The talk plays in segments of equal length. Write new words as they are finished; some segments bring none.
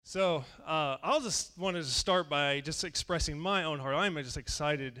So I'll just wanted to start by just expressing my own heart. I'm just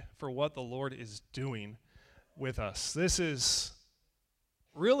excited for what the Lord is doing with us. This is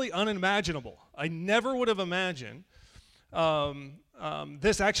really unimaginable. I never would have imagined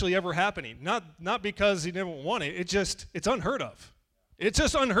this actually ever happening. Not because he didn't want it. It's unheard of. It's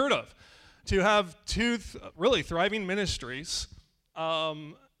just unheard of to have two really thriving ministries, for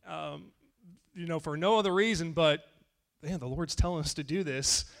no other reason but, man, the Lord's telling us to do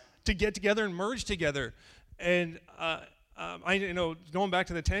this, to get together and merge together. And going back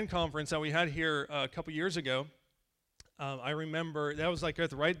to the 10 conference that we had here a couple years ago, I remember that was like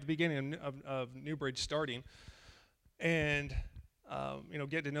right at the beginning of Newbridge starting, and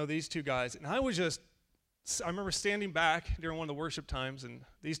getting to know these two guys. And I remember standing back during one of the worship times, and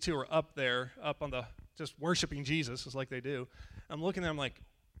these two are up there, up on just worshiping Jesus, just like they do. I'm looking at them like,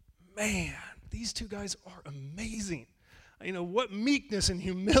 man, these two guys are amazing. What meekness and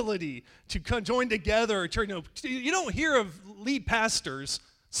humility to join together. You don't hear of lead pastors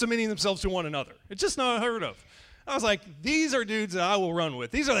submitting themselves to one another. It's just not heard of. I was like, these are dudes that I will run with.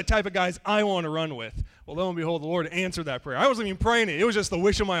 These are the type of guys I want to run with. Well, lo and behold, the Lord answered that prayer. I wasn't even praying it. It was just the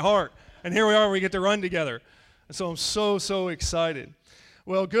wish of my heart. And here we are, we get to run together. And so I'm so excited.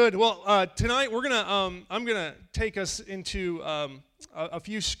 Well, good. Well, tonight I'm gonna take us into a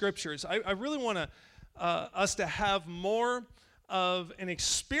few scriptures. I really want us to have more of an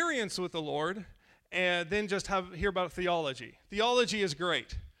experience with the Lord, and then just hear about theology. Theology is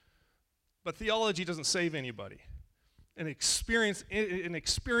great, but theology doesn't save anybody. An experience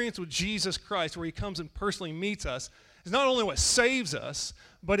with Jesus Christ, where He comes and personally meets us, is not only what saves us,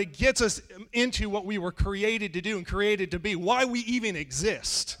 but it gets us into what we were created to do and created to be, why we even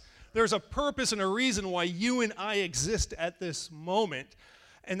exist. There's a purpose and a reason why you and I exist at this moment.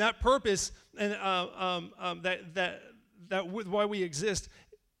 And that purpose and why we exist,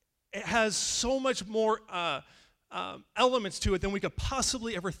 it has so much more elements to it than we could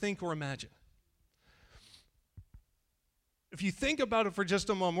possibly ever think or imagine. If you think about it for just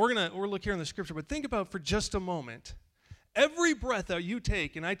a moment, we'll look here in the scripture, but think about it for just a moment. Every breath that you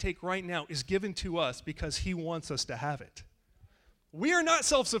take and I take right now is given to us because He wants us to have it. We are not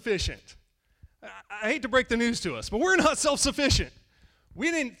self-sufficient. I hate to break the news to us, but we're not self-sufficient. We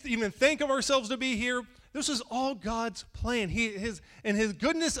didn't even think of ourselves to be here. This is all God's plan. His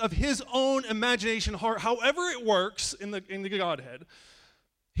goodness of His own imagination, heart, however it works in the Godhead,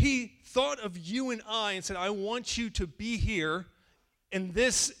 He thought of you and I and said, I want you to be here in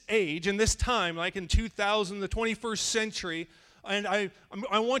this age, in this time, like in 2000, the 21st century. And I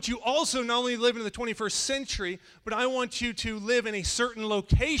want you also not only to live in the 21st century, but I want you to live in a certain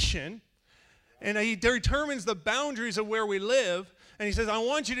location. And He determines the boundaries of where we live. And He says, I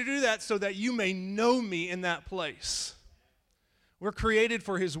want you to do that so that you may know me in that place. We're created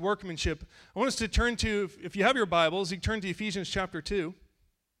for His workmanship. I want us to turn to, if you have your Bibles, you can turn to Ephesians chapter 2.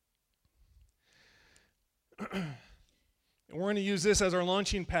 And we're going to use this as our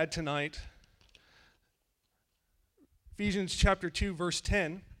launching pad tonight. Ephesians chapter 2, verse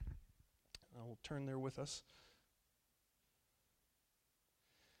 10. I will turn there with us.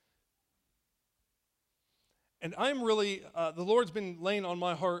 And I'm really, the Lord's been laying on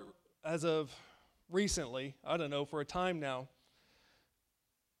my heart as of recently, I don't know, for a time now,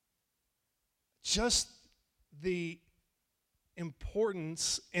 just the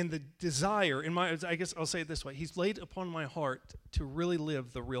importance and the desire I guess I'll say it this way. He's laid upon my heart to really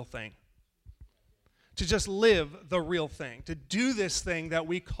live the real thing. To just live the real thing. To do this thing that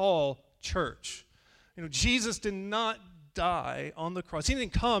we call church. Jesus did not die on the cross.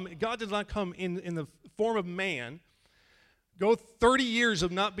 God did not come in the form of man, go 30 years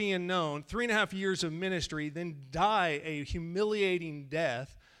of not being known, 3.5 years of ministry, then die a humiliating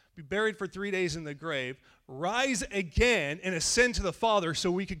death, be buried for 3 days in the grave, rise again and ascend to the Father so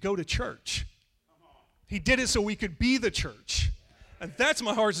we could go to church. He did it so we could be the church. And that's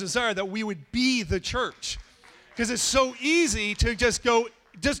my heart's desire, that we would be the church. Because it's so easy to just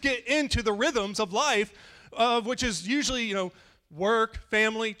get into the rhythms of life, which is usually, work,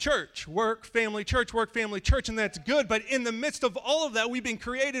 family, church, work, family, church, work, family, church, and that's good. But in the midst of all of that, we've been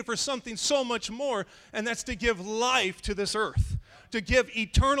created for something so much more, and that's to give life to this earth, to give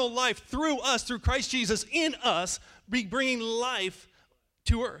eternal life through us, through Christ Jesus in us, bringing life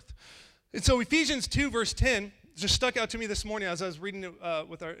to earth. And so Ephesians 2, verse 10, just stuck out to me this morning as I was reading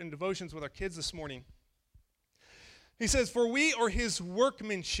it in devotions with our kids this morning. He says, "For we are His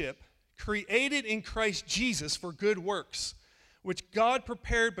workmanship, created in Christ Jesus for good works, which God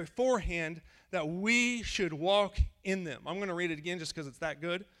prepared beforehand that we should walk in them." I'm going to read it again just because it's that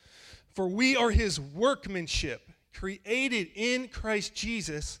good. "For we are His workmanship, created in Christ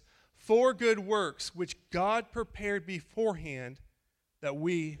Jesus for good works, which God prepared beforehand that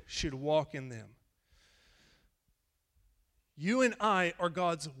we should walk in them. You and I are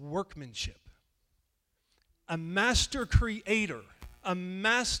God's workmanship. A master creator, a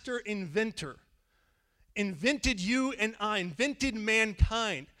master inventor, invented you and I, invented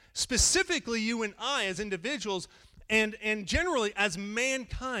mankind, specifically you and I as individuals, and generally as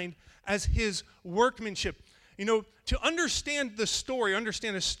mankind, as his workmanship. You know, to understand a story,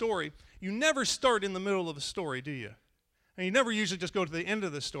 you never start in the middle of a story, do you? And you never usually just go to the end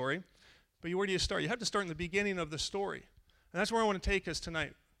of the story, but where do you start? You have to start in the beginning of the story. And that's where I want to take us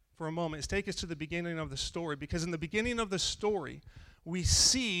tonight for a moment, is take us to the beginning of the story, because in the beginning of the story, we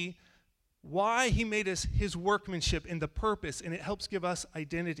see why he made us his workmanship and the purpose, and it helps give us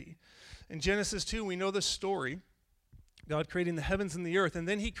identity. In Genesis 2, we know the story, God creating the heavens and the earth, and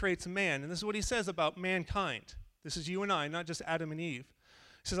then he creates man. And this is what he says about mankind. This is you and I, not just Adam and Eve.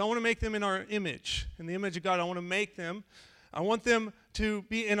 He says, I want to make them in our image, in the image of God. I want to make them. I want them to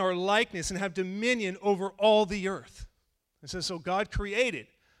be in our likeness and have dominion over all the earth. It says, so God created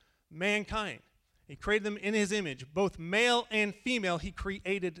mankind. He created them in his image. Both male and female, he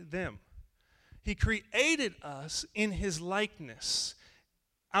created them. He created us in his likeness.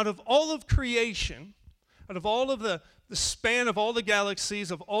 Out of all of creation, out of all of the span of all the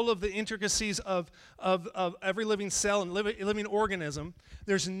galaxies, of all of the intricacies of every living cell and living organism,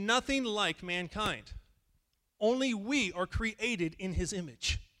 there's nothing like mankind. Only we are created in his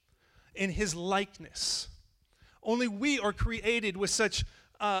image, in his likeness. Only we are created with such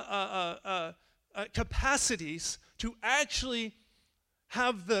capacities to actually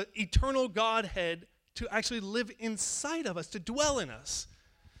have the eternal Godhead to actually live inside of us, to dwell in us.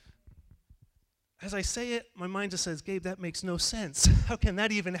 As I say it, my mind just says, Gabe, that makes no sense. How can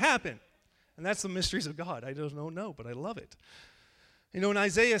that even happen? And that's the mysteries of God. I don't know, but I love it. You know, in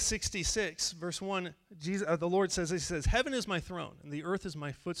Isaiah 66, verse 1, the Lord says, he says, heaven is my throne, and the earth is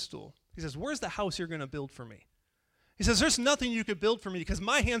my footstool. He says, where's the house you're going to build for me? He says, there's nothing you could build for me because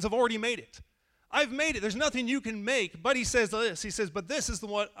my hands have already made it. I've made it. There's nothing you can make. But he says this. He says, but this is the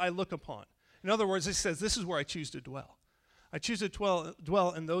what I look upon. In other words, he says, this is where I choose to dwell. I choose to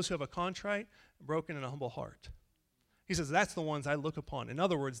dwell in those who have a contrite, broken, and a humble heart. He says, that's the ones I look upon. In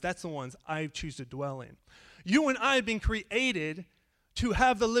other words, that's the ones I choose to dwell in. You and I have been created to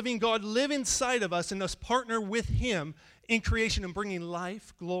have the living God live inside of us and us partner with him in creation and bringing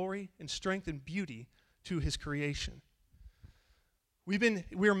life, glory, and strength and beauty to his creation.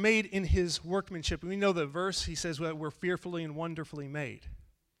 We're made in his workmanship. We know the verse, he says that we're fearfully and wonderfully made.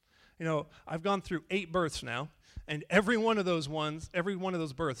 You know, I've gone through 8 births now, and every one of those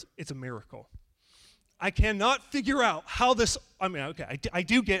births, it's a miracle. I cannot figure out how this, I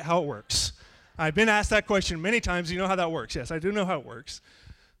do get how it works. I've been asked that question many times. You know how that works? Yes, I do know how it works.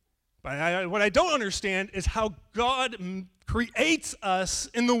 But what I don't understand is how God creates us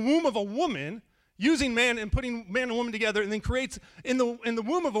in the womb of a woman, using man and putting man and woman together, and then creates in the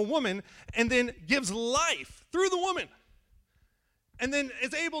womb of a woman, and then gives life through the woman. And then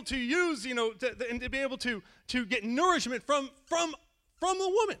is able to use, and to be able to get nourishment from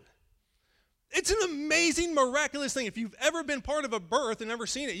the woman. It's an amazing, miraculous thing. If you've ever been part of a birth and never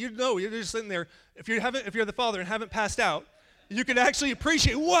seen it, you know, you're just sitting there. If you're the father and haven't passed out, you can actually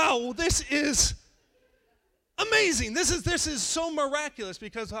appreciate, wow, this is amazing. This is so miraculous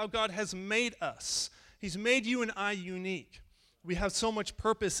because of how God has made us. He's made you and I unique. We have so much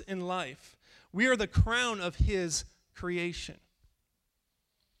purpose in life. We are the crown of his creation.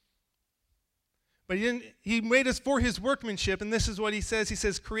 But he made us for his workmanship, and this is what he says. He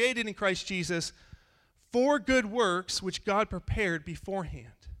says, created in Christ Jesus for good works, which God prepared beforehand.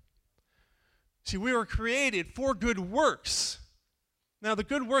 See, we were created for good works. Now, the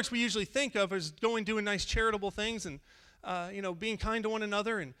good works we usually think of as doing nice charitable things and, being kind to one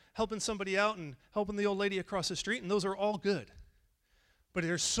another and helping somebody out and helping the old lady across the street, and those are all good. But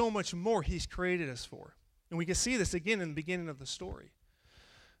there's so much more he's created us for. And we can see this again in the beginning of the story.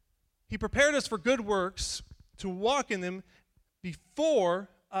 He prepared us for good works to walk in them before,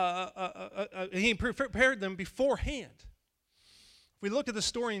 he prepared them beforehand. If we look at the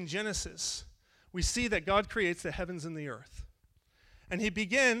story in Genesis, we see that God creates the heavens and the earth. And he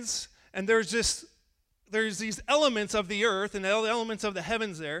begins, and there's these elements of the earth and the elements of the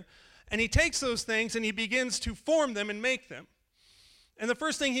heavens there, and he takes those things and he begins to form them and make them. And the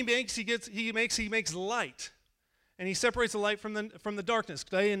first thing he makes light. And he separates the light from the darkness,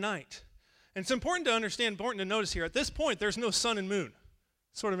 day and night. And it's important to understand, important to notice here, at this point, there's no sun and moon.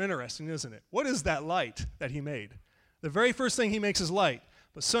 It's sort of interesting, isn't it? What is that light that he made? The very first thing he makes is light,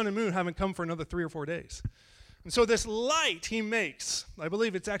 but sun and moon haven't come for another 3 or 4 days. And so this light he makes, I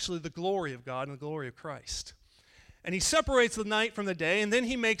believe it's actually the glory of God and the glory of Christ. And he separates the night from the day, and then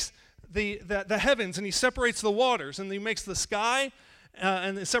he makes the heavens, and he separates the waters, and he makes the sky,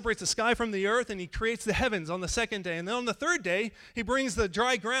 and it separates the sky from the earth, and he creates the heavens on the second day. And then on the third day, he brings the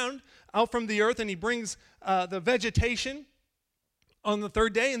dry ground out from the earth, and he brings the vegetation on the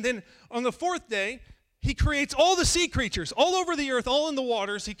third day. And then on the fourth day, he creates all the sea creatures, all over the earth, all in the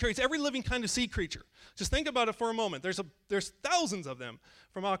waters. He creates every living kind of sea creature. Just think about it for a moment. There's thousands of them,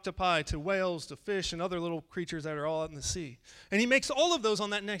 from octopi to whales to fish and other little creatures that are all out in the sea. And he makes all of those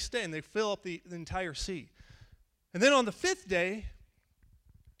on that next day, and they fill up the entire sea. And then on the fifth day,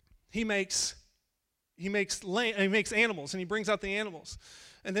 he makes animals, and he brings out the animals.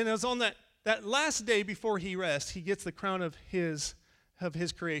 And then it was on that last day before he rests, he gets the crown of his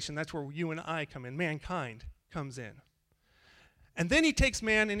creation. That's where you and I come in. Mankind comes in. And then he takes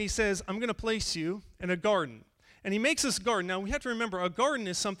man and he says, I'm going to place you in a garden. And he makes this garden. Now, we have to remember, a garden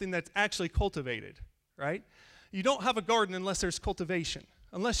is something that's actually cultivated, right? You don't have a garden unless there's cultivation.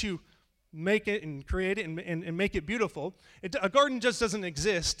 Unless you make it and create it and make it beautiful. A garden just doesn't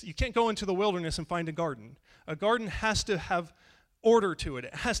exist. You can't go into the wilderness and find a garden. A garden has to have order to it.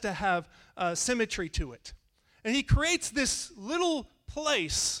 It has to have symmetry to it. And he creates this little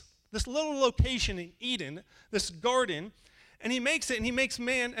place, this little location in Eden, this garden, and he makes it, and he makes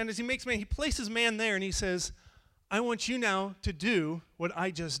man, and as he makes man, he places man there, and he says, I want you now to do what I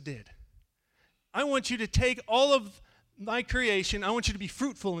just did. I want you to take all of my creation, I want you to be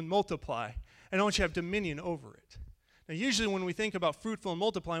fruitful and multiply, and I want you to have dominion over it. Now, usually when we think about fruitful and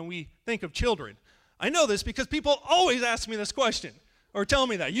multiplying, we think of children. I know this because people always ask me this question, or tell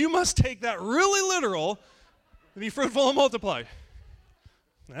me that. You must take that really literal to be fruitful and multiply.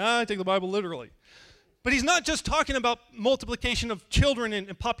 I take the Bible literally. But he's not just talking about multiplication of children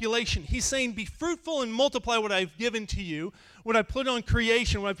and population. He's saying, be fruitful and multiply what I've given to you, what I put on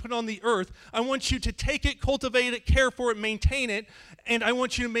creation, what I put on the earth. I want you to take it, cultivate it, care for it, maintain it, and I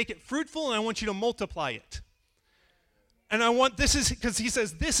want you to make it fruitful, and I want you to multiply it. And because he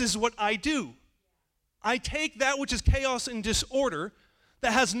says, this is what I do. I take that which is chaos and disorder,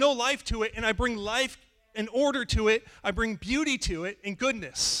 that has no life to it, and I bring life and order to it. I bring beauty to it and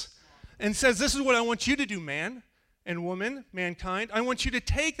goodness. And says, this is what I want you to do, man and woman, mankind. I want you to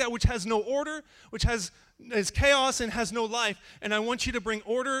take that which has no order, which is chaos and has no life, and I want you to bring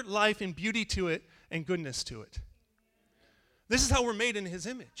order, life, and beauty to it and goodness to it. This is how we're made in his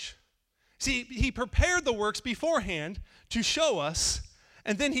image. See, he prepared the works beforehand to show us,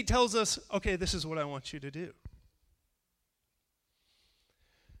 and then he tells us, okay, this is what I want you to do.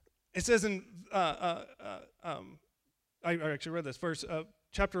 It says in, I actually read this verse,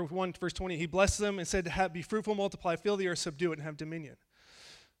 chapter 1, verse 20, he blessed them and said, be fruitful, multiply, fill the earth, subdue it, and have dominion.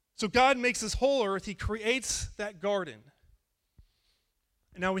 So God makes this whole earth. He creates that garden.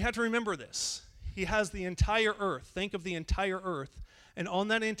 And now we have to remember this. He has the entire earth. Think of the entire earth. And on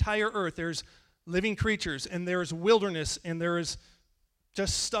that entire earth, there's living creatures, and there's wilderness, and there is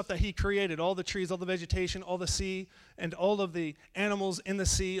just stuff that he created, all the trees, all the vegetation, all the sea, and all of the animals in the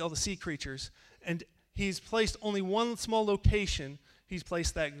sea, all the sea creatures. And he's placed only one small location. He's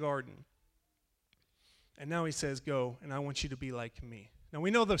placed that garden. And now he says, go, and I want you to be like me. Now,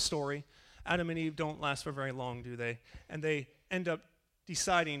 we know the story. Adam and Eve don't last for very long, do they? And they end up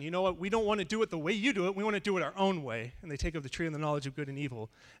deciding, you know what, we don't want to do it the way you do it. We want to do it our own way. And they take of the tree of the knowledge of good and evil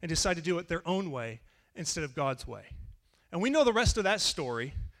and decide to do it their own way instead of God's way. And we know the rest of that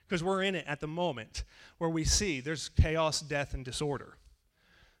story because we're in it at the moment where we see there's chaos, death, and disorder.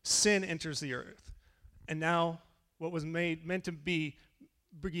 Sin enters the earth. And now what was meant to be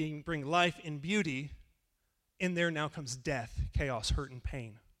bring life and beauty, in there now comes death, chaos, hurt, and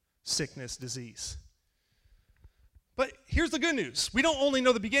pain, sickness, disease. But here's the good news. We don't only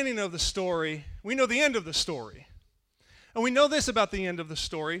know the beginning of the story, we know the end of the story. And we know this about the end of the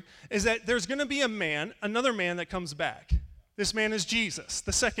story, is that there's going to be another man that comes back. This man is Jesus,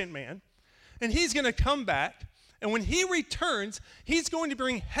 the second man. And he's going to come back, and when he returns, he's going to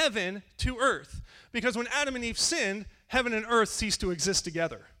bring heaven to earth. Because when Adam and Eve sinned, heaven and earth ceased to exist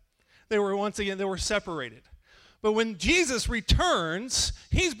together. They were separated. But when Jesus returns,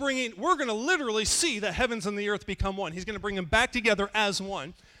 we're going to literally see the heavens and the earth become one. He's going to bring them back together as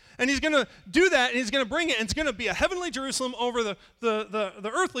one. And he's going to do that, and he's going to bring it, and it's going to be a heavenly Jerusalem over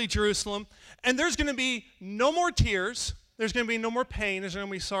the earthly Jerusalem. And there's going to be no more tears. There's going to be no more pain. There's going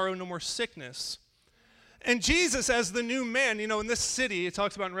to be sorrow, no more sickness. And Jesus, as the new man, in this city, it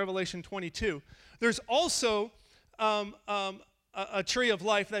talks about in Revelation 22, there's also a tree of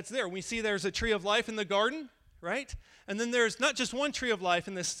life that's there. We see there's a tree of life in the garden, right? And then there's not just one tree of life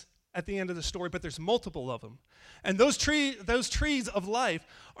in this at the end of the story, but there's multiple of them. And those trees of life,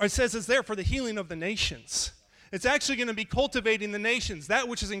 it says, is there for the healing of the nations. It's actually going to be cultivating the nations. That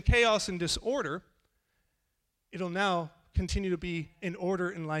which is in chaos and disorder, it'll now continue to be in order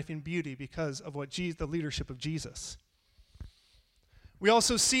and life and beauty because of the leadership of Jesus. We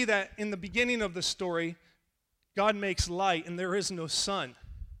also see that in the beginning of the story, God makes light and there is no sun.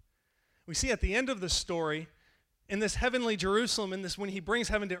 We see at the end of the story, in this heavenly Jerusalem, when he brings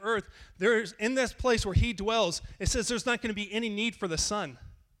heaven to earth, there's in this place where he dwells, it says there's not going to be any need for the sun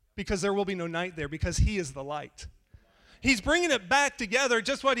because there will be no night there because he is the light. He's bringing it back together,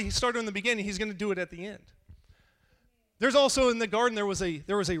 just what he started in the beginning, he's going to do it at the end. There's also in the garden, there was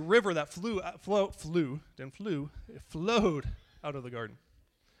a river that flowed out of the garden.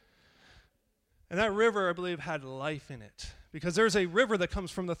 And that river, I believe, had life in it. Because there's a river that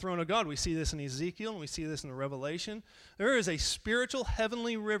comes from the throne of God. We see this in Ezekiel, and we see this in the Revelation. There is a spiritual,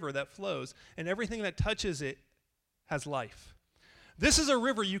 heavenly river that flows, and everything that touches it has life. This is a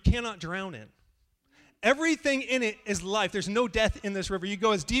river you cannot drown in. Everything in it is life. There's no death in this river. You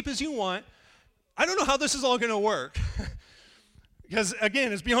go as deep as you want. I don't know how this is all going to work. Because,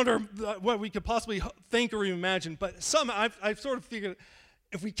 again, it's beyond what we could possibly think or imagine. But somehow I've sort of figured,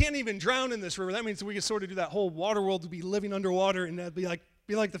 if we can't even drown in this river, that means we can sort of do that whole water world to be living underwater and that'd be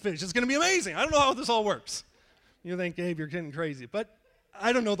like the fish. It's going to be amazing. I don't know how this all works. You think, Gabe, you're getting crazy. But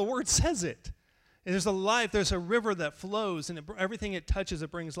I don't know. The word says it. And there's a life. There's a river that flows, and everything it touches, it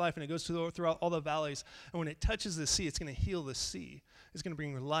brings life, and it goes throughout all the valleys. And when it touches the sea, it's going to heal the sea. It's going to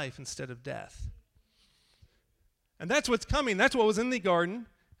bring life instead of death. And that's what's coming. That's what was in the garden,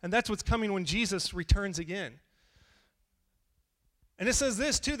 and that's what's coming when Jesus returns again. And it says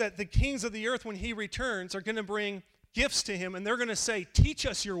this, too, that the kings of the earth, when he returns, are going to bring gifts to him, and they're going to say, teach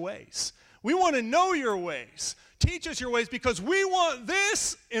us your ways. We want to know your ways. Teach us your ways because we want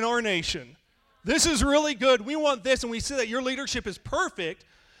this in our nation. This is really good. We want this, and we see that your leadership is perfect.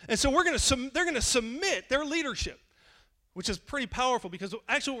 And so they're going to submit their leadership, which is pretty powerful because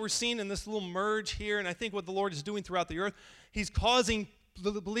actually what we're seeing in this little merge here, and I think what the Lord is doing throughout the earth, he's causing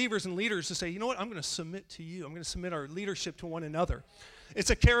the believers and leaders to say, you know what, I'm going to submit to you. I'm going to submit our leadership to one another. It's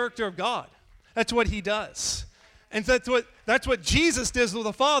a character of God. That's what he does. And that's what Jesus does with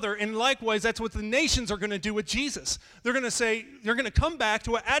the Father, and likewise, that's what the nations are going to do with Jesus. They're going to come back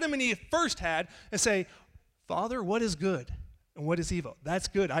to what Adam and Eve first had and say, Father, what is good and what is evil? That's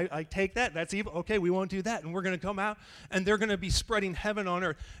good. I take that. That's evil. Okay, we won't do that. And we're going to come out, and they're going to be spreading heaven on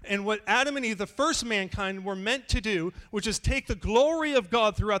earth. And what Adam and Eve, the first mankind, were meant to do, which is take the glory of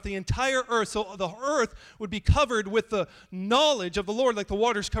God throughout the entire earth, so the earth would be covered with the knowledge of the Lord like the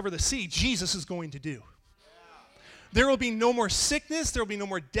waters cover the sea. Jesus is going to do. There will be no more sickness. There will be no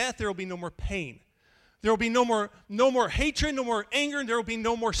more death. There will be no more pain. There will be no more hatred, no more anger, and there will be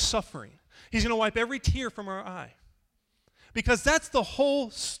no more suffering. He's going to wipe every tear from our eye. Because that's the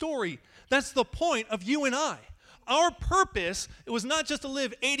whole story. That's the point of you and I. Our purpose, it was not just to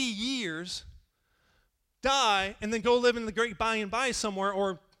live 80 years, die, and then go live in the great by and by somewhere,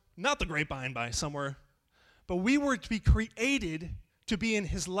 or not the great by and by somewhere, but we were to be created to be in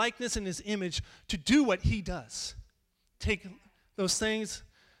his likeness and his image to do what he does. Take those things,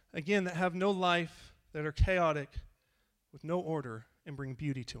 again, that have no life, that are chaotic, with no order, and bring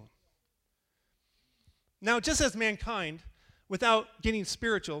beauty to them. Now, just as mankind, without getting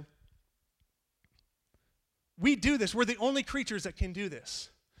spiritual, we do this. We're the only creatures that can do this.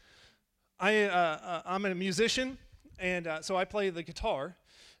 I'm a musician, and so I play the guitar.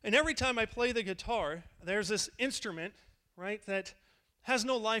 And every time I play the guitar, there's this instrument, right, that has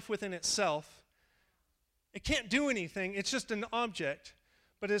no life within itself. It can't do anything. It's just an object.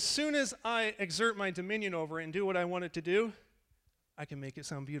 But as soon as I exert my dominion over it and do what I want it to do, I can make it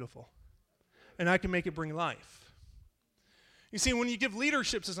sound beautiful. And I can make it bring life. You see, when you give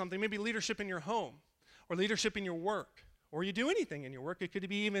leadership to something, maybe leadership in your home, or leadership in your work, or you do anything in your work, it could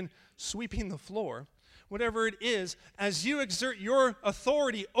be even sweeping the floor, whatever it is, as you exert your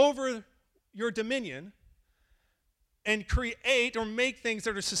authority over your dominion and create or make things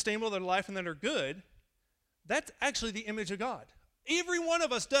that are sustainable, that are life, and that are good, that's actually the image of God. Every one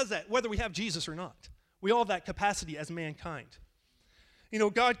of us does that, whether we have Jesus or not. We all have that capacity as mankind. You know,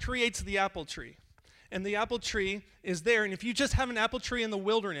 God creates the apple tree. And the apple tree is there. And if you just have an apple tree in the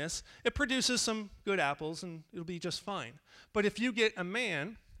wilderness, it produces some good apples and it'll be just fine. But if you get a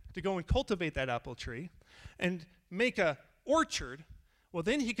man to go and cultivate that apple tree and make an orchard, well,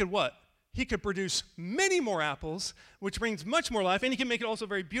 then he could what? He could produce many more apples, which brings much more life, and he can make it also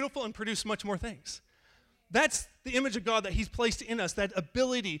very beautiful and produce much more things. That's the image of God that he's placed in us, that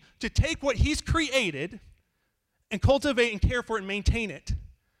ability to take what he's created and cultivate and care for it and maintain it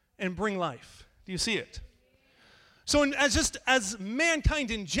and bring life. Do you see it? So as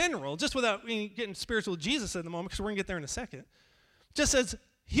mankind in general, just without getting spiritual with Jesus at the moment, because we're going to get there in a second, just as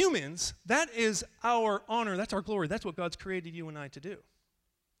humans, that is our honor, that's our glory, that's what God's created you and I to do.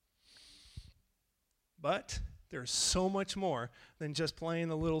 But there's so much more than just playing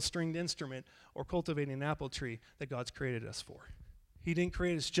a little stringed instrument or cultivating an apple tree that God's created us for. He didn't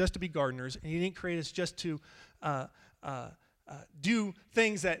create us just to be gardeners, and he didn't create us just to do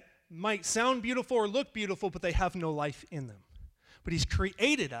things that might sound beautiful or look beautiful, but they have no life in them. But he's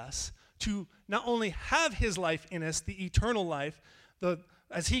created us to not only have his life in us, the eternal life,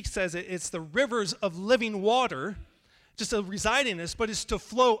 as he says it, it's the rivers of living water, just to reside in us, but it's to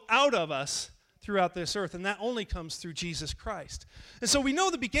flow out of us throughout this earth, and that only comes through Jesus Christ. And so we know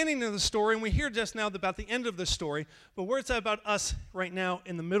the beginning of the story, and we hear just now about the end of the story, but where's that about us right now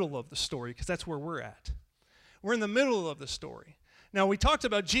in the middle of the story, because that's where we're at. We're in the middle of the story. Now, we talked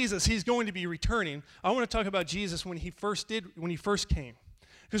about Jesus. He's going to be returning. I want to talk about Jesus when he first came.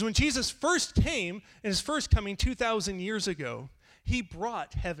 Because when Jesus first came, in his first coming 2,000 years ago, he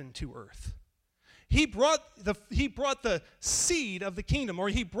brought heaven to earth. He brought the seed of the kingdom, or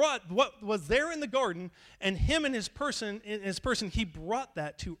he brought what was there in the garden, and him and his person, he brought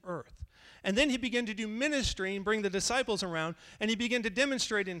that to earth. And then he began to do ministry and bring the disciples around, and he began to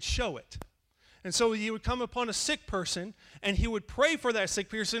demonstrate and show it. And so he would come upon a sick person, and he would pray for that sick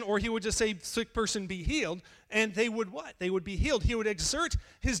person, or he would just say, sick person, be healed, and they would what? They would be healed. He would exert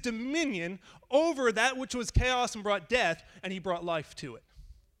his dominion over that which was chaos and brought death, and he brought life to it.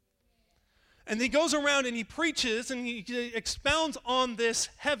 And he goes around and he preaches and he expounds on this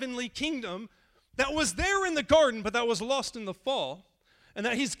heavenly kingdom that was there in the garden, but that was lost in the fall, and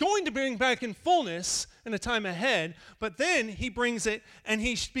that he's going to bring back in fullness in a time ahead. But then he brings it and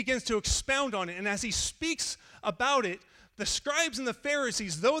he begins to expound on it. And as he speaks about it, the scribes and the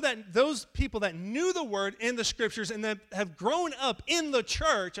Pharisees, those people that knew the word and the scriptures and that have grown up in the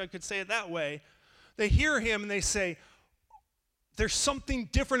church, I could say it that way, they hear him and they say, there's something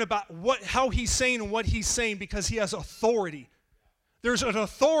different about how he's saying and what he's saying, because he has authority. There's an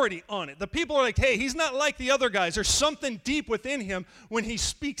authority on it. The people are like, hey, he's not like the other guys. There's something deep within him. When he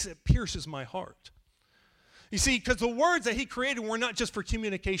speaks, it pierces my heart. You see, because the words that he created were not just for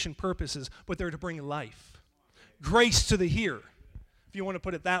communication purposes, but they're to bring life. Grace to the hearer, if you want to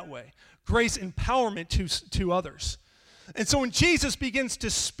put it that way. Grace, empowerment to others. And so when Jesus begins to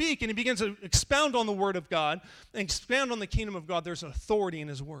speak and he begins to expound on the word of God and expound on the kingdom of God, there's an authority in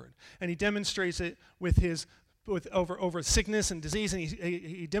his word. And he demonstrates it over sickness and disease, and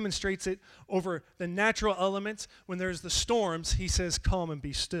he demonstrates it over the natural elements. When there's the storms, he says, calm and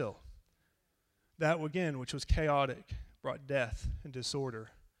be still. That, again, which was chaotic, brought death and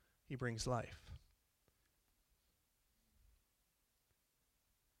disorder, he brings life.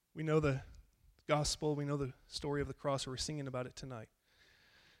 We know the gospel, we know the story of the cross, we're singing about it tonight.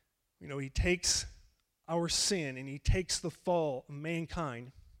 We know he takes our sin and he takes the fall of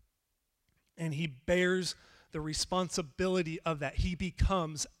mankind and he bears the responsibility of that. He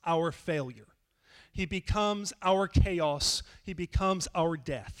becomes our failure. He becomes our chaos. He becomes our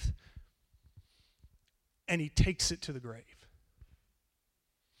death. And he takes it to the grave.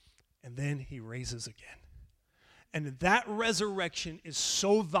 And then he raises again. And that resurrection is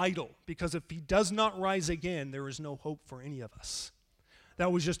so vital, because if he does not rise again, there is no hope for any of us.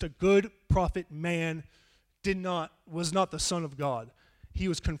 That was just a good prophet man, was not the Son of God. He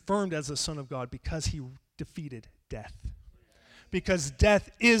was confirmed as the Son of God because he defeated death. Because death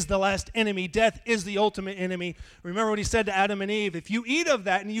is the last enemy. Death is the ultimate enemy. Remember what he said to Adam and Eve. If you eat of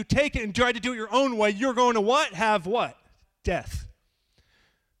that and you take it and try to do it your own way, you're going to what? Have what? Death.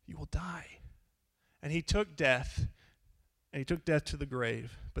 You will die. And he took death, and he took death to the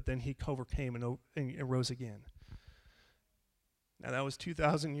grave, but then he overcame and rose again. Now that was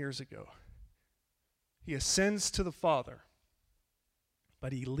 2,000 years ago. He ascends to the Father,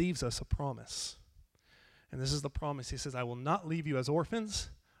 but he leaves us a promise. And this is the promise. He says, I will not leave you as orphans.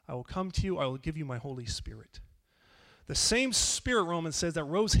 I will come to you. I will give you my Holy Spirit. The same Spirit, Romans says, that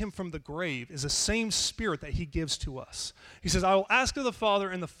rose him from the grave is the same Spirit that he gives to us. He says, I will ask of the Father,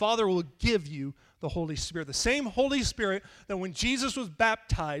 and the Father will give you the Holy Spirit. The same Holy Spirit that when Jesus was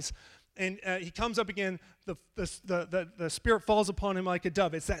baptized and he comes up again, the Spirit falls upon him like a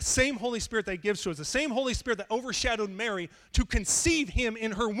dove. It's that same Holy Spirit that he gives to us. The same Holy Spirit that overshadowed Mary to conceive him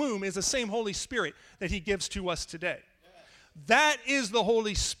in her womb is the same Holy Spirit that he gives to us today. That is the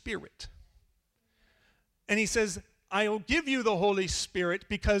Holy Spirit. And he says, I will give you the Holy Spirit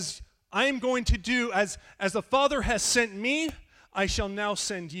because I am going to do, as the Father has sent me, I shall now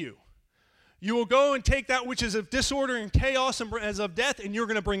send you. You will go and take that which is of disorder and chaos and as of death, and you're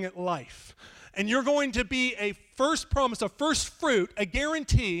going to bring it life. And you're going to be a first promise, a first fruit, a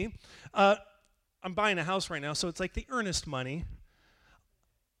guarantee. I'm buying a house right now, so it's like the earnest money.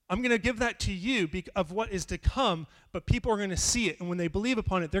 I'm going to give that to you of what is to come, but people are going to see it, and when they believe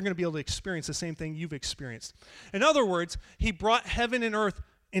upon it, they're going to be able to experience the same thing you've experienced. In other words, he brought heaven and earth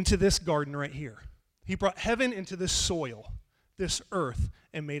into this garden right here. He brought heaven into this soil, this earth,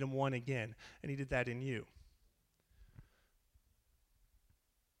 and made them one again, and he did that in you.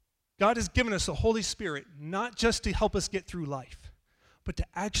 God has given us the Holy Spirit not just to help us get through life, but to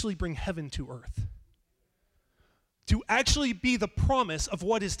actually bring heaven to earth. To actually be the promise of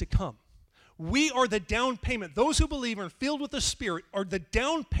what is to come. We are the down payment. Those who believe and are filled with the Spirit are the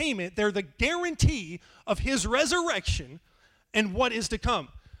down payment. They're the guarantee of his resurrection and what is to come.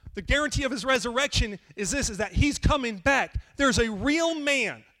 The guarantee of his resurrection is this, is that he's coming back. There's a real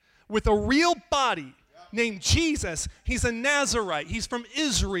man with a real body named Jesus. He's a Nazarite. He's from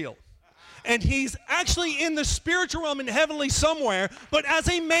Israel. And he's actually in the spiritual realm in heavenly somewhere, but as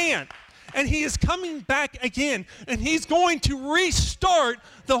a man. And he is coming back again, and he's going to restart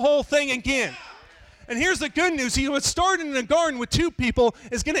the whole thing again. And here's the good news. He was started in a garden with 2 people,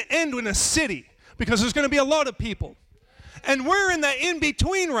 is going to end in a city, because there's going to be a lot of people. And we're in that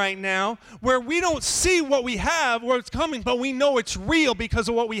in-between right now, where we don't see what we have, what's coming, but we know it's real because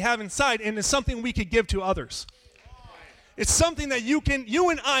of what we have inside, and it's something we could give to others. It's something that you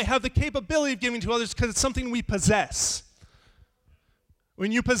and I have the capability of giving to others because it's something we possess.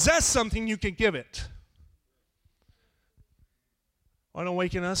 When you possess something, you can give it. What I'm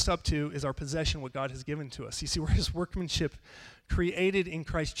waking us up to is our possession, what God has given to us. You see, we're his workmanship, created in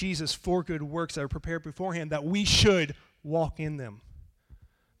Christ Jesus for good works that are prepared beforehand, that we should walk in them.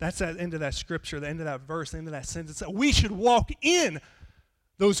 That's the end of that scripture, the end of that verse, the end of that sentence, that we should walk in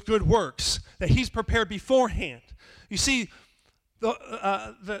those good works that he's prepared beforehand. You see,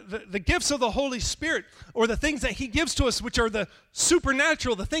 the gifts of the Holy Spirit, or the things that he gives to us, which are the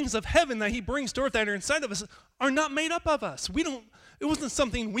supernatural, the things of heaven that he brings to earth that are inside of us, are not made up of us. It wasn't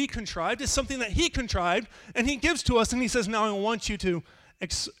something we contrived. It's something that he contrived, and he gives to us, and he says, now I want you to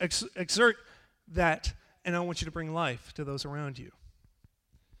exert that, and I want you to bring life to those around you.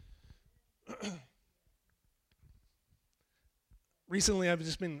 Recently, I've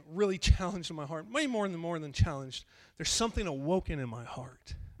just been really challenged in my heart, way more than challenged. There's something awoken in my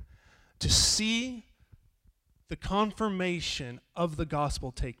heart to see the confirmation of the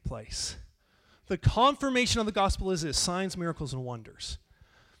gospel take place. The confirmation of the gospel is this: signs, miracles, and wonders.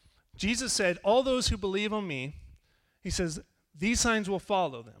 Jesus said, all those who believe on me, he says, these signs will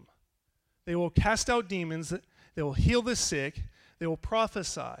follow them. They will cast out demons, they will heal the sick, they will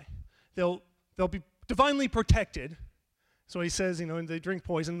prophesy, they'll be divinely protected. So he says, they drink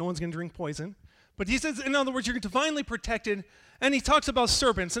poison. No one's going to drink poison. But he says, in other words, you're divinely protected. And he talks about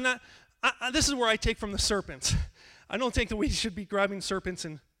serpents. And this is where I take from the serpents. I don't think that we should be grabbing serpents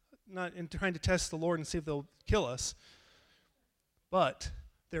and trying to test the Lord and see if they'll kill us. But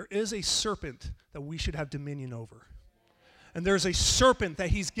there is a serpent that we should have dominion over. And there's a serpent that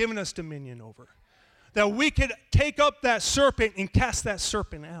he's given us dominion over. That we could take up that serpent and cast that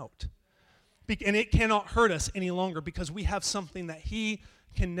serpent out. And it cannot hurt us any longer because we have something that he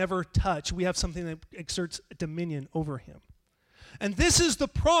can never touch. We have something that exerts dominion over him. And this is the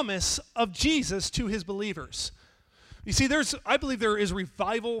promise of Jesus to his believers. You see, I believe there is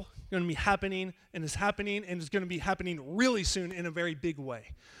revival going to be happening, and is happening, and is going to be happening really soon in a very big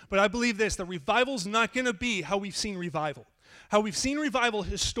way. But I believe this: the revival is not going to be how we've seen revival. How we've seen revival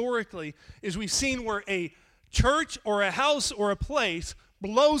historically is we've seen where a church or a house or a place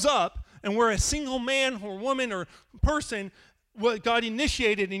blows up, and where a single man or woman or person, what God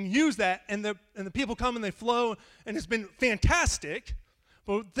initiated and used that, and the people come and they flow, and it's been fantastic.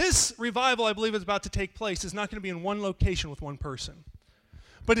 But this revival, I believe, is about to take place. It's not going to be in one location with one person.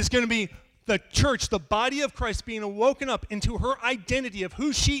 But it's going to be the church, the body of Christ, being awoken up into her identity of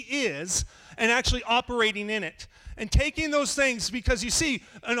who she is and actually operating in it. And taking those things, because you see,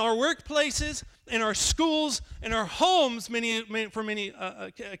 in our workplaces, in our schools, in our homes, for many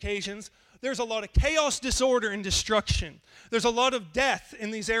occasions, there's a lot of chaos, disorder, and destruction. There's a lot of death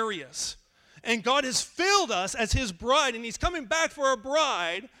in these areas. And God has filled us as his bride, and he's coming back for a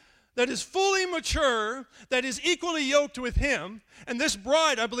bride that is fully mature, that is equally yoked with him. And this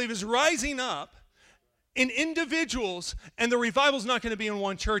bride, I believe, is rising up in individuals, and the revival is not going to be in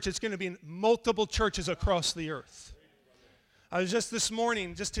one church. It's going to be in multiple churches across the earth. I was just this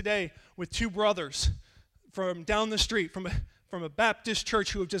morning, just today, with 2 brothers from down the street, from a Baptist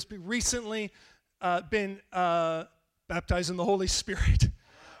church who have just recently been baptized in the Holy Spirit.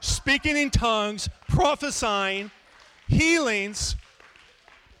 speaking in tongues, prophesying, healings,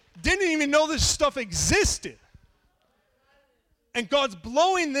 didn't even know this stuff existed. And God's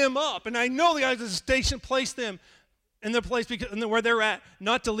blowing them up. And I know the guys at the station placed them in the place because, where they're at,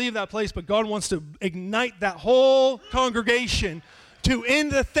 not to leave that place, but God wants to ignite that whole congregation to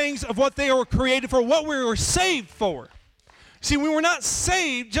end the things of what they were created for, what we were saved for. See, we were not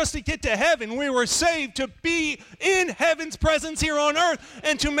saved just to get to heaven. We were saved to be in heaven's presence here on earth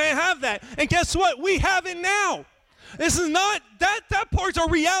and to have that. And guess what? We have it now. This is not, that part's our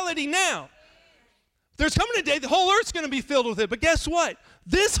reality now. There's coming a day, the whole earth's going to be filled with it. But guess what?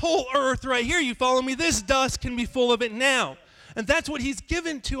 This whole earth right here, you follow me, this dust can be full of it now. And that's what he's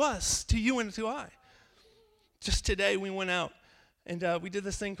given to us, to you and to I. Just today we went out and we did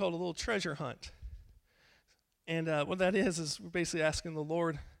this thing called a little treasure hunt. And what that is we're basically asking the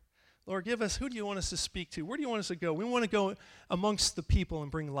Lord, give us, who do you want us to speak to? Where do you want us to go? We want to go amongst the people and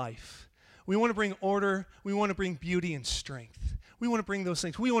bring life. We want to bring order. We want to bring beauty and strength. We want to bring those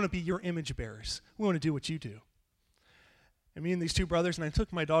things. We want to be your image bearers. We want to do what you do. And me and these two brothers, and I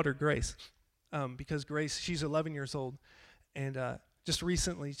took my daughter Grace, because Grace, she's 11 years old, and just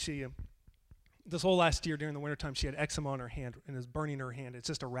recently this whole last year during the wintertime, she had eczema on her hand, and it was burning her hand. It's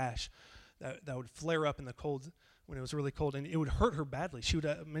just a rash that would flare up in the cold when it was really cold, and it would hurt her badly. She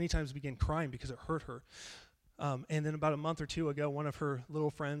would many times begin crying because it hurt her. And then about a month or two ago, one of her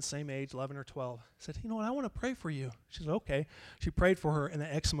little friends, same age, 11 or 12, said, you know what, I want to pray for you. She said, okay. She prayed for her, and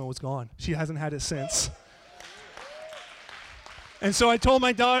the eczema was gone. She hasn't had it since. And so I told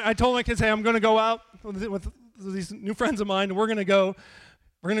my kids, hey, I'm going to go out with these new friends of mine, and we're going to go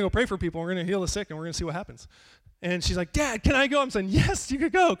pray for people. We're going to heal the sick, and we're going to see what happens. And she's like, Dad, can I go? I'm saying, yes, you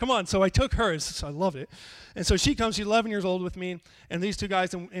could go. Come on. So I took her. So I love it. And so she comes. She's 11 years old with me, and these two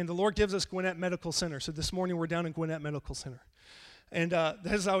guys, and the Lord gives us Gwinnett Medical Center. So this morning we're down in Gwinnett Medical Center. And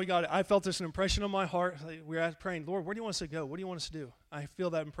this is how we got it. I felt this an impression on my heart. Like, we were praying, Lord, where do you want us to go? What do you want us to do? I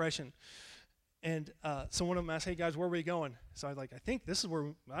feel that impression. And so one of them asked, hey, guys, where are we going? So I was like, I think this is where,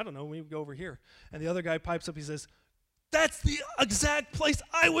 I don't know, we go over here. And the other guy pipes up. He says, that's the exact place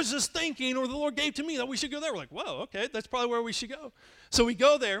I was just thinking, or the Lord gave to me that we should go there. We're like, whoa, okay, that's probably where we should go. So we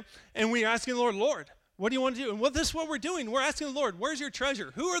go there, and we're asking the Lord, what do you want to do? And this is what we're doing. We're asking the Lord, where's your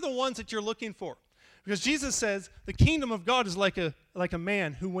treasure? Who are the ones that you're looking for? Because Jesus says the kingdom of God is like a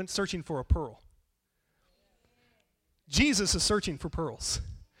man who went searching for a pearl. Jesus is searching for pearls.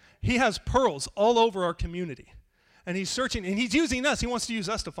 He has pearls all over our community. And he's searching, and he's using us. He wants to use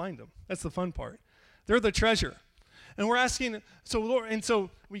us to find them. That's the fun part. They're the treasure. And we're asking, so Lord, and so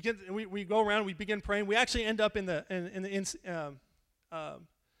we go around, we begin praying. We actually end up no,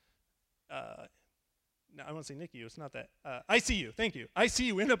 I want to say NICU, it's not that. ICU, thank you.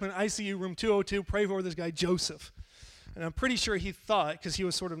 ICU, we end up in ICU room 202, pray for this guy, Joseph. And I'm pretty sure he thought, because he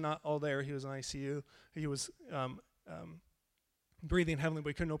was sort of not all there, he was in ICU, he was breathing heavily, but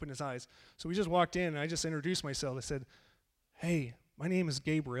he couldn't open his eyes. So we just walked in, and I just introduced myself. I said, hey, my name is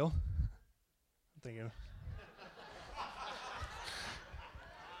Gabriel. I'm thinking,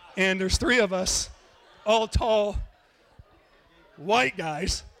 and there's three of us, all tall, white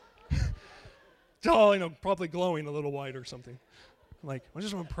guys. Tall, probably glowing a little white or something. I'm like, I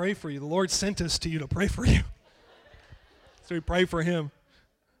just want to pray for you. The Lord sent us to you to pray for you. So we pray for him.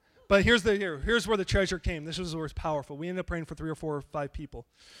 But here's where the treasure came. This was where it's powerful. We ended up praying for 3 or 4 or 5 people.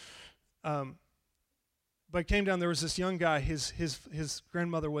 But it came down, there was this young guy, his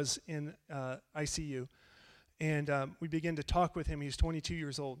grandmother was in ICU. And we began to talk with him. He's 22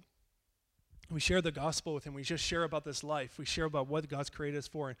 years old. We share the gospel with him. We just share about this life. We share about what God's created us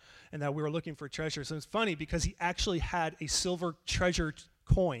for, and that we were looking for treasures. And it's funny because he actually had a silver treasure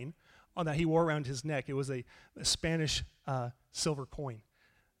coin that he wore around his neck. It was a Spanish silver coin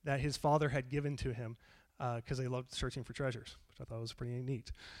that his father had given to him because they loved searching for treasures, which I thought was pretty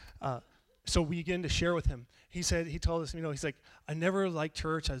neat. So we began to share with him. He told us, he's like, I never liked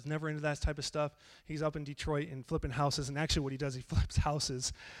church. I was never into that type of stuff. He's up in Detroit and flipping houses. And actually what he does, he flips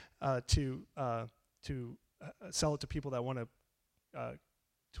houses to sell it to people that want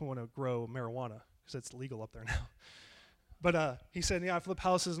to grow marijuana because it's legal up there now. But he said, I flip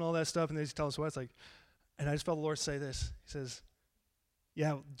houses and all that stuff. And then he tells us what it's like. And I just felt the Lord say this. He says,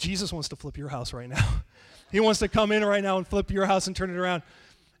 yeah, Jesus wants to flip your house right now. He wants to come in right now and flip your house and turn it around.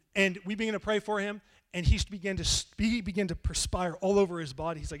 And we began to pray for him, and he began to perspire all over his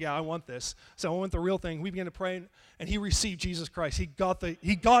body. He's like, yeah, I want this. So I want the real thing. We began to pray, and he received Jesus Christ. He got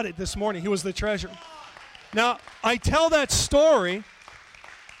it this morning. He was the treasure. Now, I tell that story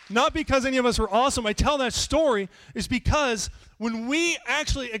not because any of us were awesome. I tell that story is because when we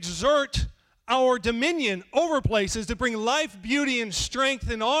actually exert our dominion over places, to bring life, beauty, and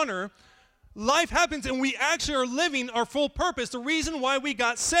strength and honor, life happens and we actually are living our full purpose. The reason why we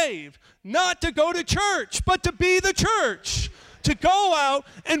got saved, not to go to church, but to be the church. To go out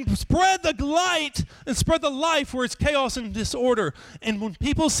and spread the light and spread the life where it's chaos and disorder. And when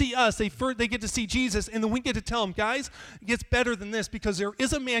people see us, they get to see Jesus, and then we get to tell them, guys, it gets better than this, because there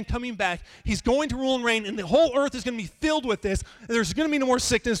is a man coming back. He's going to rule and reign, and the whole earth is going to be filled with this. And there's going to be no more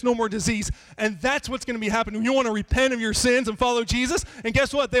sickness, no more disease, and that's what's going to be happening. You want to repent of your sins and follow Jesus, and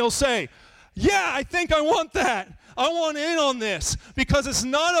guess what? They'll say, yeah, I think I want that. I want in on this, because it's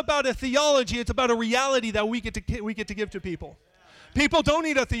not about a theology. It's about a reality that we get to give to people. People don't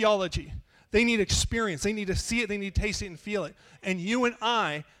need a theology. They need experience. They need to see it. They need to taste it and feel it. And you and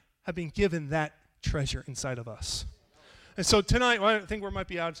I have been given that treasure inside of us. And so tonight, I think we might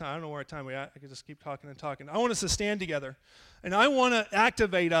be out of time. I don't know where time we're at. I could just keep talking and talking. I want us to stand together. And I want to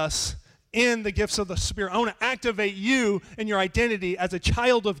activate us in the gifts of the Spirit. I want to activate you in your identity as a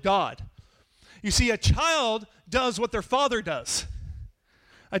child of God. You see, a child does what their father does.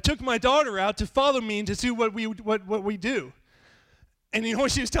 I took my daughter out to follow me and to do what we do. And you know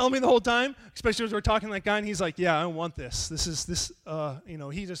what she was telling me the whole time? Especially as we're talking to that guy, and he's like, yeah, I want this. This,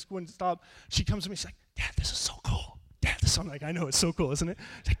 he just wouldn't stop. She comes to me, she's like, Dad, this is so cool. Dad, this is, I'm like, I know, it's so cool, isn't it?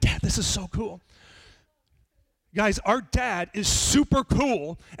 She's like, Dad, this is so cool. Guys, our dad is super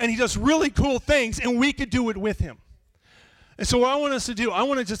cool, and he does really cool things, and we could do it with him. And so what I want us to do,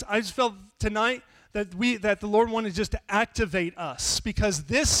 I just felt tonight that the Lord wanted just to activate us, because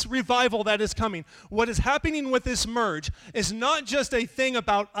this revival that is coming, what is happening with this merge, is not just a thing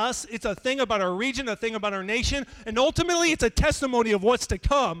about us, it's a thing about our region, a thing about our nation, and ultimately it's a testimony of what's to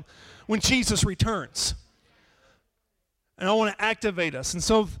come when Jesus returns. And I want to activate us. And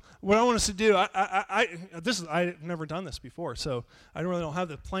so what I want us to do, I've never done this before, so I really don't have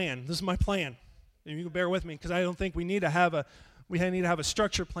the plan. This is my plan. And you can bear with me, because I don't think we need to have a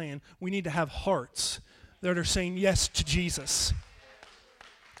structure plan. We need to have hearts that are saying yes to Jesus.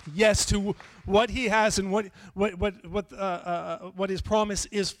 Yes to what he has and what his promise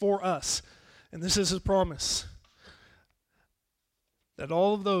is for us. And this is his promise. That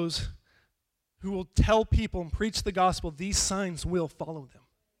all of those who will tell people and preach the gospel, these signs will follow them.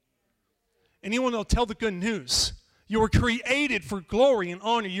 Anyone who will tell the good news. You were created for glory and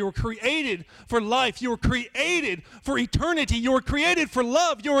honor. You were created for life. You were created for eternity. You were created for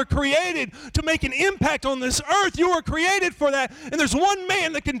love. You were created to make an impact on this earth. You were created for that. And there's one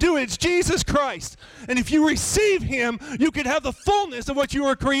man that can do it. It's Jesus Christ. And if you receive him, you can have the fullness of what you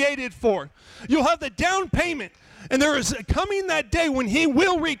were created for. You'll have the down payment. And there is coming that day when he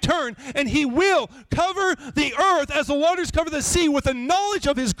will return, and he will cover the earth as the waters cover the sea with the knowledge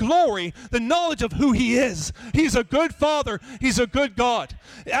of his glory, the knowledge of who he is. He's a good Father. He's a good God.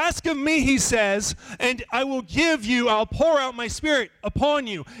 Ask of me, he says, and I will give you, I'll pour out my Spirit upon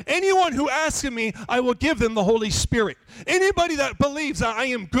you. Anyone who asks of me, I will give them the Holy Spirit. Anybody that believes that I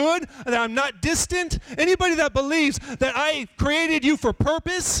am good, that I'm not distant, anybody that believes that I created you for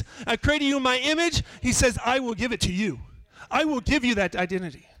purpose, I created you in my image, he says, I will give it to you. I will give you that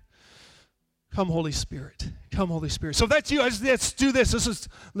identity. Come, Holy Spirit. Come, Holy Spirit. So if that's you, let's do this. Let's just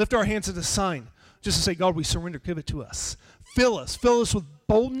lift our hands as a sign. Just to say, God, we surrender. Give it to us. Fill us. Fill us with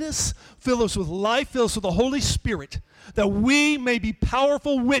boldness. Fill us with life. Fill us with the Holy Spirit, that we may be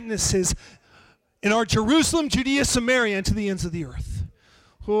powerful witnesses in our Jerusalem, Judea, Samaria, and to the ends of the earth.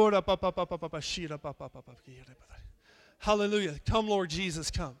 Hallelujah. Come, Lord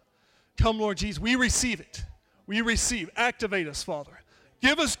Jesus, come. Come, Lord Jesus. We receive it. We receive. Activate us, Father.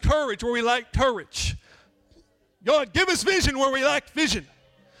 Give us courage where we lack courage. God, give us vision where we lack vision.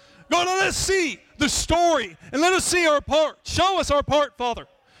 God, let us see the story and let us see our part. Show us our part, Father.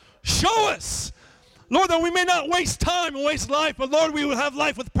 Show us. Lord, that we may not waste time and waste life, but Lord, we will have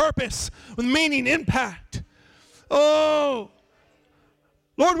life with purpose, with meaning, impact. Oh,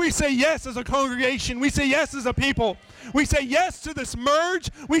 Lord, we say yes as a congregation. We say yes as a people. We say yes to this merge.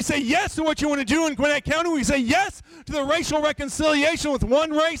 We say yes to what you want to do in Gwinnett County. We say yes to the racial reconciliation with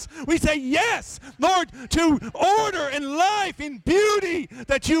one race. We say yes, Lord, to order and life and beauty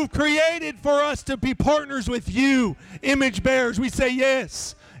that you've created for us to be partners with you, image bearers. We say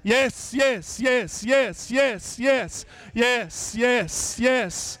yes. Yes, yes, yes, yes, yes, yes, yes, yes,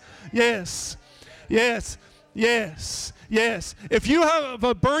 yes, yes, yes, yes. Yes. If you have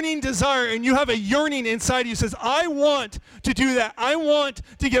a burning desire and you have a yearning inside you says, I want to do that. I want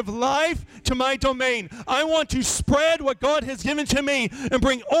to give life to my domain. I want to spread what God has given to me and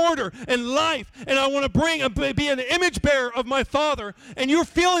bring order and life. And I want to be an image bearer of my Father. And you're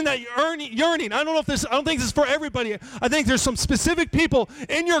feeling that yearning. I don't think this is for everybody. I think there's some specific people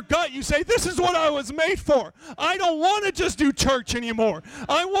in your gut. You say, this is what I was made for. I don't want to just do church anymore.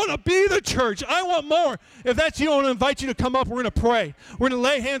 I want to be the church. I want more. If that's you, I want to invite you to come up. We're going to pray. We're going to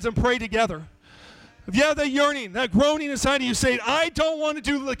lay hands and pray together. If you have that yearning, that groaning inside of you, say, I don't want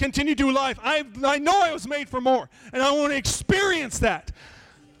to continue to do life. I know I was made for more, and I want to experience that.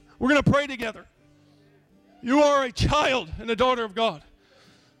 We're going to pray together. You are a child and a daughter of God.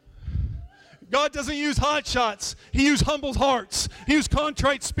 God doesn't use hot shots. He uses humble hearts. He uses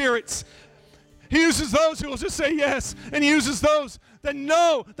contrite spirits. He uses those who will just say yes, and he uses those that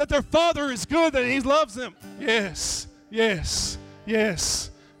know that their Father is good, that he loves them. Yes, yes,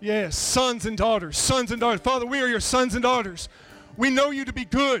 yes, yes. Sons and daughters, sons and daughters. Father, we are your sons and daughters. We know you to be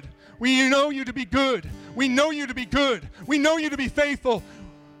good. We know you to be good. We know you to be good. We know you to be faithful.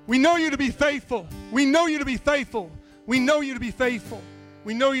 We know you to be faithful. We know you to be faithful. We know you to be faithful.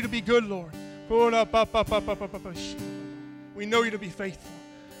 We know you to be good, Lord. We know you to be faithful.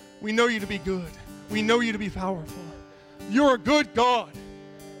 We know you to be good. We know you to be powerful. You're a good God.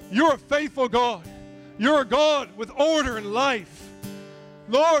 You're a faithful God. You're a God with order and life.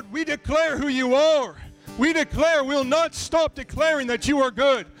 Lord, we declare who you are. We declare, we'll not stop declaring that you are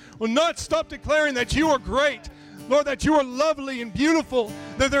good. We'll not stop declaring that you are great. Lord, that you are lovely and beautiful,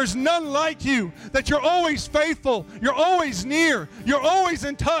 that there's none like you, that you're always faithful, you're always near, you're always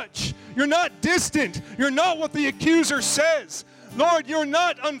in touch, you're not distant, you're not what the accuser says. Lord, you're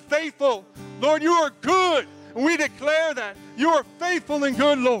not unfaithful. Lord, you are good, and we declare that. You are faithful and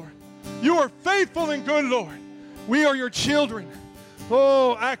good, Lord. You are faithful and good, Lord. We are your children.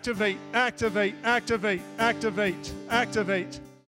 Oh, activate, activate, activate, activate, activate.